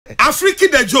Afriki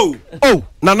the Joe. Oh,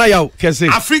 Nana Yaw Kesseh.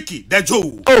 Afriki the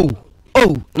Joe.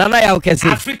 Oh, Nana Yaw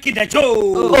Kesseh. Afriki the Joe.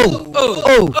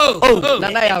 Oh,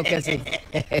 Nana Yaw Kesseh.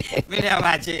 Me na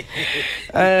bache.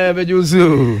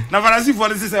 Bejusu. Na farasi for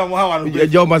this say omo ha wa no.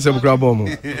 Jaw masem kra bom.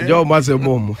 Jaw masem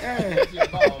bom.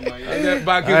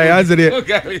 I answer it.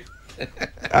 Okay.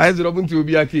 I answer up to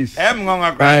be a kiss.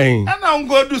 Ngwa kra. Na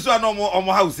ngo du so na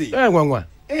omo house. Ngwa.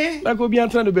 Na ko bi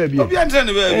antra no baby. Obi antra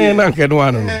no baby. Na nke no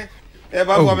ano. Ba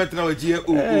go betra o ji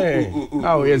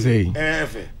Oh, yes eh.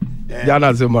 Efe.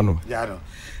 Jana Zemano.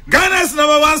 Ghana's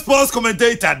 #1 sports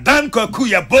commentator Dan Kwaku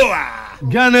Yeboah.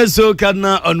 Ghana's so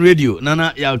cardinal on radio.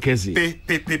 Nana Yaw Kesseh.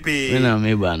 Pe. When I'm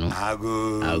able, no.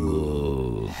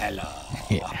 Ago.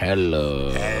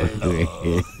 Hello.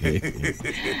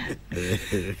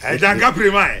 I don't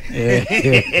prima.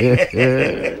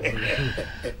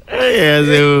 Yes,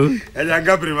 I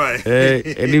don't prima.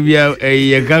 Olivia,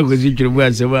 a can't go see you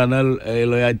once a while. A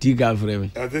loyalty car for me.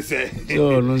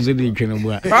 So, no, so you can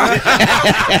work. I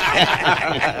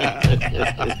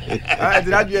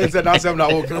did not get that. I'm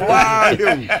not walking.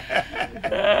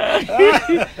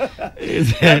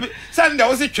 Sunday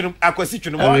was it a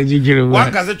question. One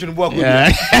can say to walk.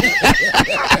 I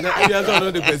don't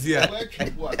know the best here.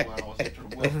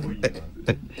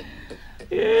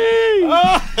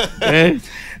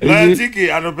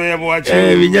 Tiki, I don't pay him watch.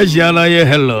 We just yell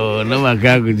hello. No, I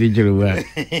can't go teach you.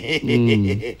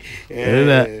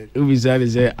 Who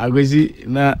say, I go see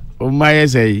now. Oh, my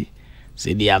say.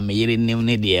 Say the American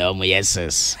name, dear, my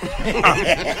yeses.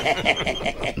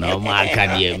 No, my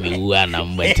career, me, who are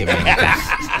number 10.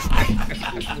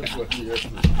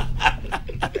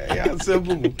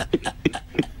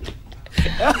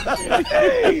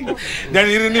 Then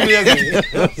you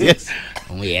didn't yes.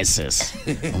 Oh, yeses.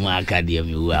 My career,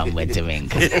 me, who are number 10.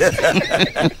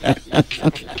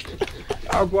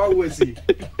 How was he?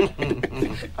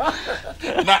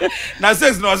 Now,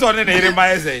 says no, so I didn't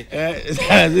my say.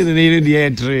 I didn't need the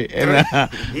entry, and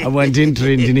I went in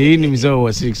train in the evening, so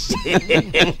was 6.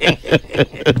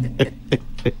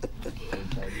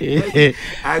 I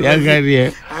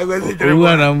was the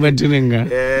one I'm mentioning.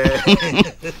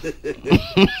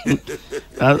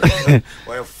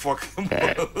 Why fuck him?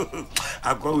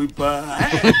 I go with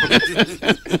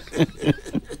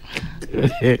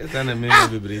Essa não é minha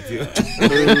vibração.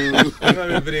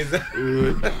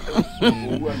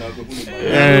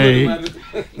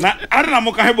 Na arna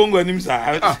mo ka hebongo anim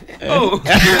sa. Oh.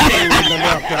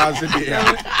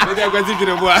 Me dá quase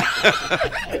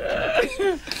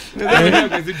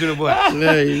tiro boa.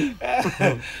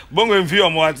 Bongo enfi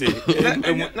omo ate.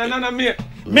 Na me.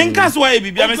 Menka so wa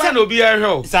bibia me say no bi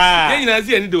ahwe. Sa. Ye nyina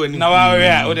se ani do ani. Na wa we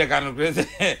a o de kan no.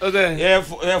 O de. Ye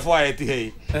for it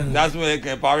hey. That's me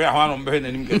ke power ha no mbe na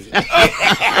nim kesi.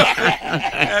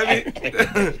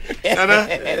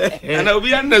 Ana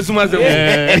obi an na suma se.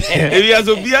 Ebi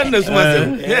aso bi an na suma se.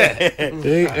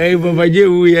 Hey baba je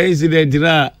wu ya incident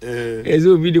na.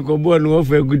 Ezo bi di ko bo no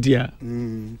ofa gutia.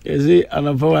 Ezi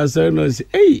anafa wa say no say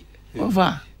hey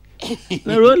ofa.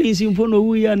 Na rolling simpo no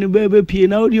wu ya ne bebe pie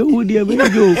na audio wu dia be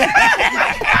jo.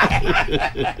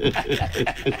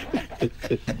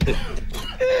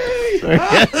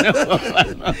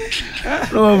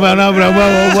 No bana bravo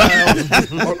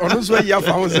onu so ya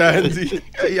fa unsa nti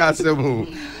ya semu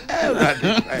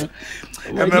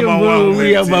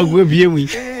we ya bagwe bie mu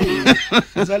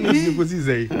sali ni ko si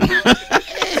sei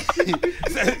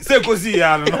se kosi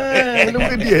ya no no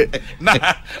me die na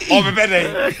o be bede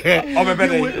o be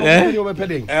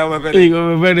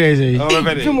pede sei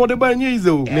fi mo de ba nyi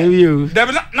zo na wi de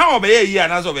na o be ye yi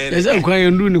ana so be e se kwan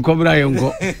yendu ni kobra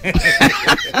yenko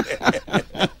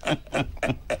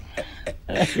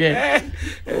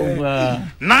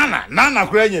nana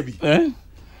kura nya bi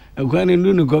kwan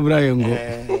yendu ni kobra yenko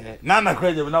nana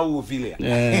kura nya na wo feel ya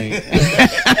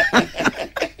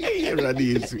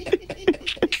ready Yesu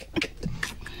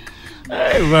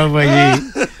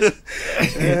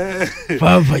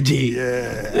Papa J.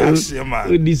 Yeah. This is what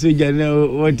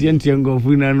Yantiango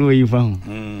Funa know you found.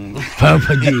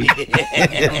 Papa J.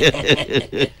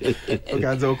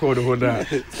 Okay, so call the Honda.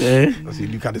 See,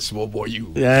 look at the small boy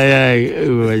you. Yeah.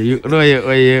 You know,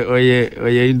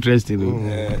 you're interested.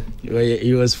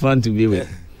 It was fun to be with.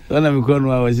 When I'm going,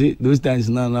 I was it those times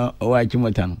now, or I came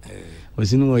at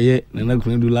was in way, and I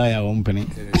couldn't do lie our own penny.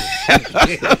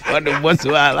 What the boss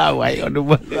were why or the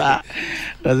boss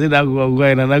was it? I go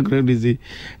going and I couldn't see.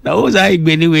 Now, was I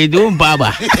anyway? Don't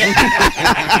Baba.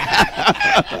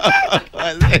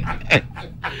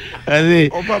 I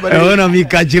want to be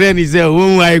catching. He said,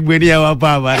 "Who I bring our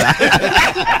Baba?"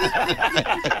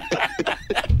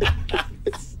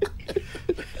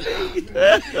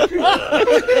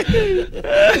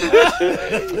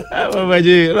 Papa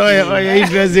J, oh,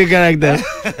 interesting character.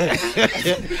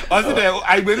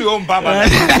 I believe on Baba.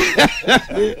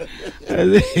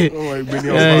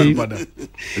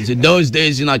 So those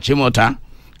days in Achimota,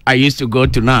 I used to go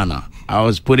to Nana. I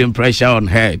was putting pressure on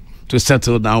her to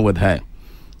settle down with her,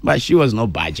 but she was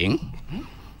not budging.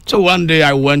 So one day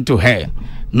I went to her.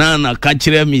 Nana catch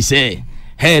me say,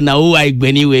 "Hey, now who I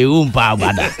beni we pa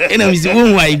bada." And I say,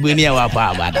 "Who I beni wa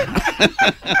pa bada."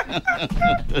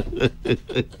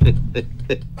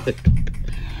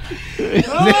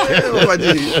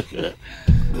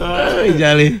 Oh,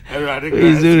 Jolly.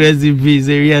 It's a recipe,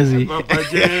 seriously. Papa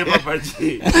J.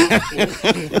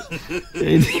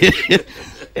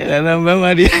 And I'm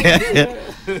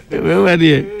Remember,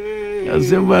 dear.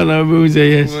 Simple, I will say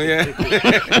yes.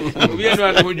 We are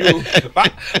not with you.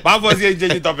 But was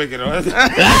the topic, you know.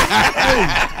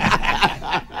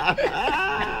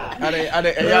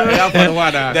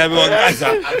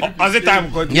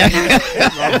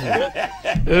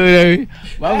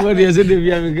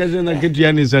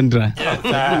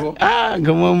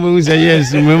 Come on, we say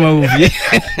yes. Remember,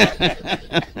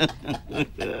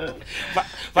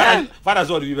 Father's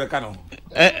what we were canon.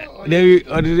 We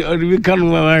can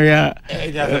Maria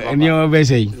and your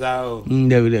best. We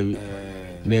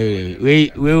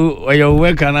your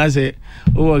work and I say,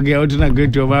 oh, get out and go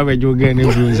to a average again.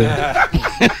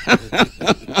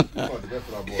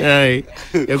 Hey,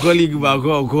 your colleague or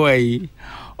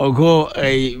go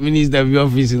a minister of your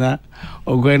office now,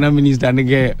 or go a minister and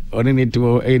get or any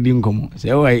to aid income.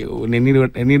 Say, oh, I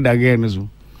need again.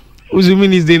 Who's the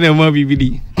minister in a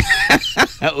movie?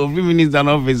 Every minister in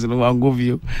office no one go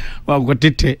view. One got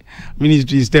it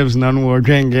ministry steps none more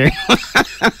drank.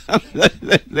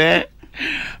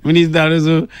 Minister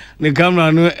so the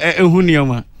camera no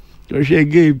ehunioma. To share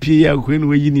gay P Queen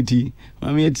with unity.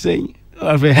 Mammy it saying,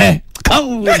 hey,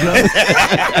 come with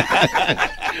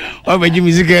what about you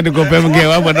music to go pay me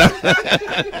what about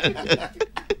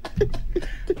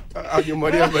You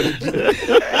Maria,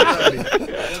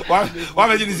 why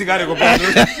did you cigar go?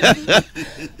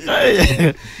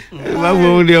 What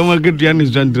will the Omakatian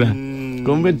is Sandra?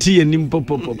 Come tea and pop.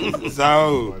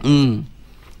 So,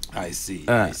 I see.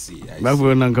 Babu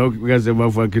and Uncle because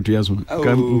about for Kitiasm.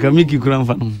 Kamiki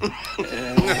Kramfan.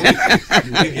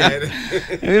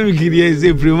 Every is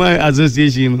a prima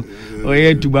association or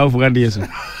yet to Bafu Gadias.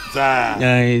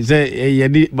 I say,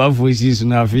 Yadi Bafu is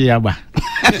now Fiaba.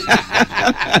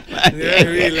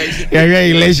 Yeah,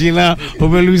 election now,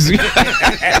 overlose.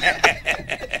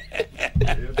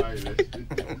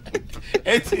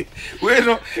 We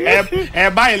know a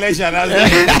by election.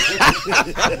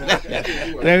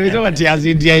 There is what he has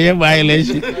in the by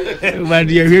election, but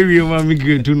you want me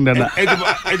to do that.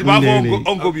 It's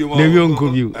Uncle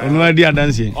you, and no idea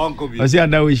dancing. I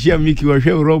said that we share Mickey or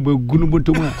share Robert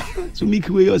Gunubutuma. So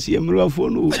Mickey, we see a mirror for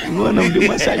no one of the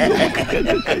massage.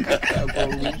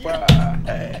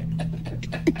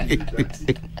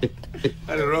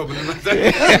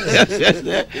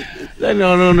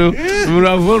 No.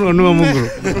 Bravo, no more.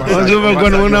 Also, we're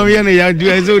going to know you do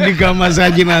as you become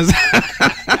massaging us.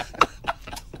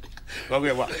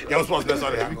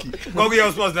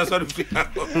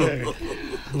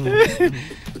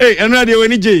 Hey, another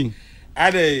one, Jane.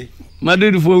 Ade,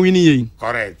 Madrid for winning.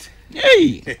 Correct.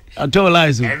 Hey, I told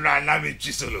lies. And I love it,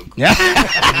 Chisolo.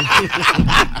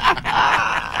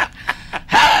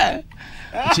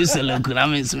 Chiselo could have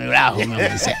been say,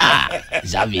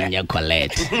 Zavinia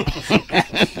Colette.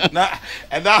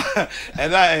 And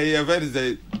I very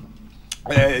say,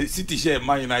 City share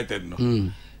Man United. No,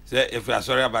 say if you are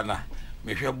sorry about that,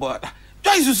 make sure but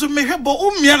twice you make sure but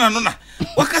Umiana Nona.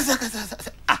 What can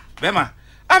I Bema,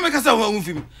 I make us a one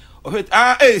film.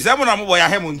 Hey, someone I'm boy, I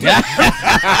haven't.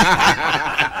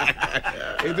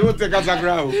 It won't take us a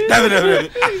ground. Me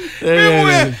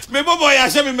boy, I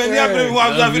shall be many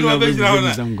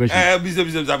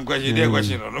some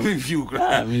question on few.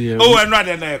 Oh, and not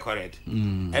an correct.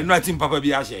 And nothing, Papa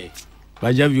Biashe.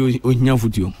 By Javi,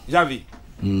 Unyafutu. Javi.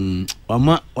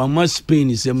 One must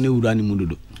Spain is some new running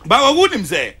Mudu. But I wouldn't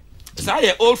say,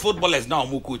 say, old footballers now,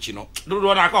 Mukuchino. Don't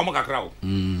want to come a crowd.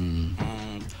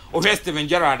 Steven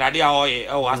Gerrard, Adia or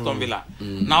Aston Villa.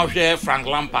 Now share Frank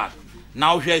Lampard.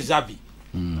 Now share Xavi.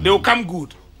 They will come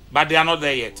good, but they are not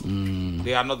there yet.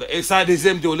 They are not there. It's the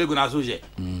same to Ole Gunnar Solskjaer.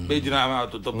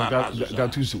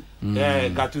 Gattuso. Yeah,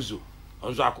 Gattuso.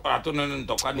 Also, I don't know.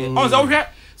 Also, we have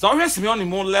Simeone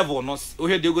more level. No,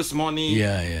 we have Diego Simeone.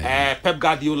 Yeah. Pep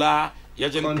Guardiola,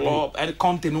 Jurgen Klopp, and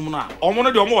Conte. Numna. Or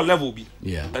more level be.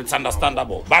 Yeah. It's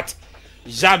understandable. But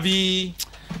Xavi.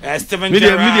 Steven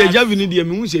media Javini dear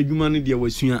me say adwuma no dear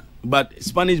wasua but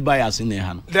Spanish bias in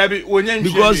there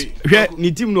because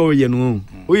ni team no ye no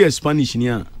we Spanish ni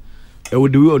a e wo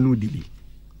de we onu dili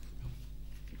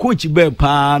coach be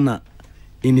pa na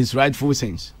in his rightful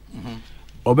sense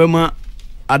obema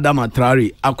Adama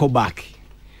Traore akọ back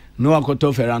no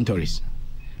akoto Ferran Torres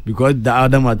because the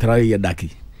Adama Traore ye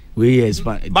daki we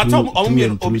Spanish but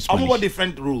what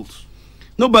different rules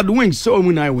no but wings so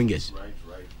we nine wingers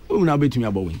we now bet me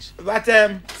about wings but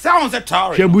sounds a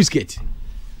Traore Busquets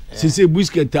say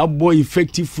Busquets that boy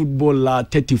effective footballer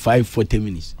 35-40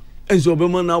 minutes and so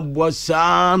obema na boss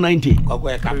 90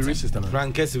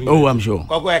 Frank Kesseh oh I'm sure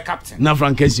captain na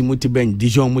Frank Kesseh muti bench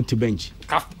Dijon muti bench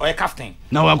captain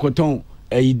now akoton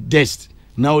a dest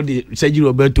now the Sergio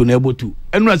Roberto na able to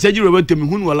and na Sergio Roberto me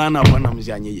hunu wala na na me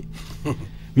anyeye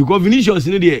because Vinicius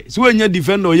no there so when you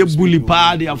defender you bully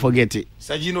pa they forget it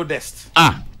Sergio Dest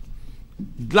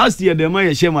last year the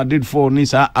man share Madrid for ni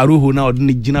sa Arojo na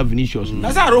odini gina Vinicius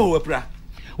na sa Arojo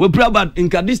we pra but in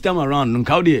this time around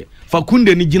nka de fa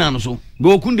Kunde ni gina no so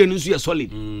go Kunde no so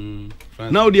solid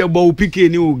now they about PK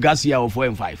ni Garcia of 4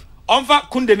 and 5 on fa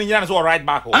Kunde ni gina so right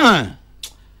back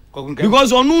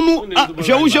because on no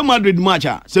she Madrid match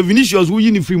so Vinicius we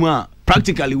uniform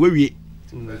practically we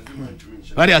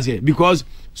what I say because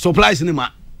supplies in ma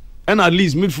and at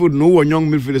least midfield no one young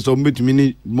midfielder so meet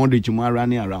mini Modric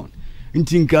running around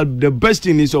think the best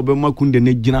thing is obema Kunde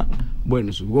ne gina boy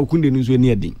no so go Kunde no so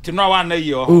near din ti no one na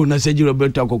yi oh na Sergio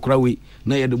Roberto Kokrokoo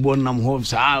na ye the ball nam ho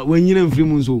sa when you free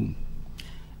mun so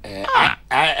I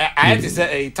had to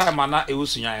say a time na e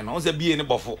wosunya no say bie ni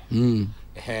bofo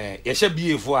ye she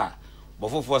bie fo a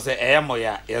bofo fo say e mo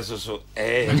ya yeso so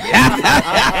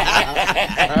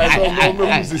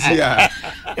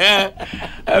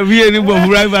bie ni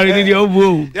bofo rivalry ni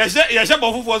obo ye she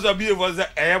bofo fo say bie fo say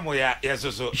e mo ya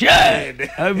yeso so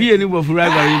bie ni bofo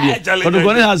rivalry ni but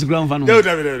go has ground fan no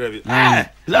David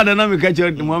that na me catch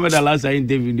Mohamed Alasa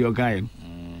interview di okan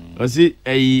o si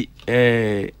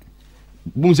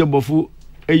bun se bofu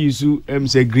eyusu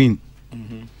say green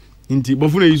nti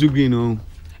bofu na yusu green no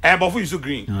bofu yusu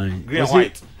green green and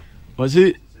white o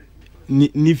si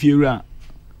ni fiera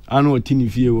anu otini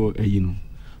fie wo no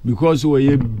because we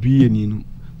ye bie ni no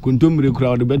kontomre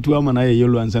crowd betu ama na ye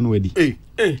yellow ansa na wadi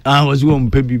o si wo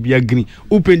mpa bibia green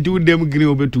upenti udem green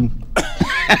obetu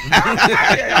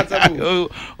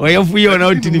o ye fu ye na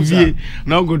otini fie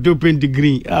na go to paint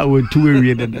green we two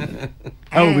we dada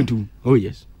obetu oh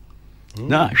yes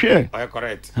na sure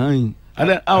correct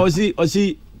ada o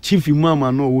si chief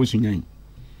mama no wo sunyan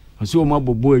o si o ma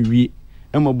bobo awie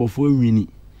e ma bofo awini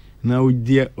na o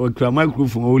dia o kra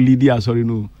microphone o lead ya sorry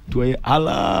no to ye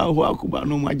Allahu akbar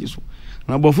no majiso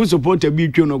na bofo support bi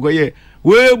twa no go ye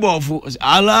we bofo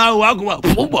Allahu akbar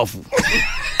bofo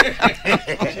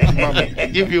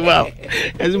give you wow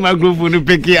as microphone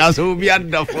pick aso bi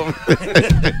anda for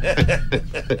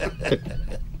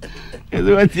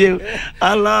Ezo ati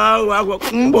Allahu akbar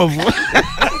bofo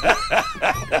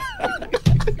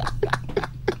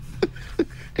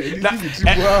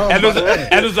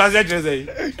Edo zaze treze.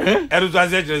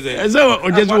 Ezo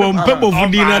o just one pebo fu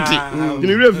dinati.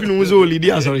 Ni refi no so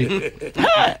lidi asori.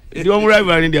 Di o mu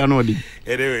rival ni dia no di.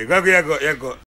 Anyway, go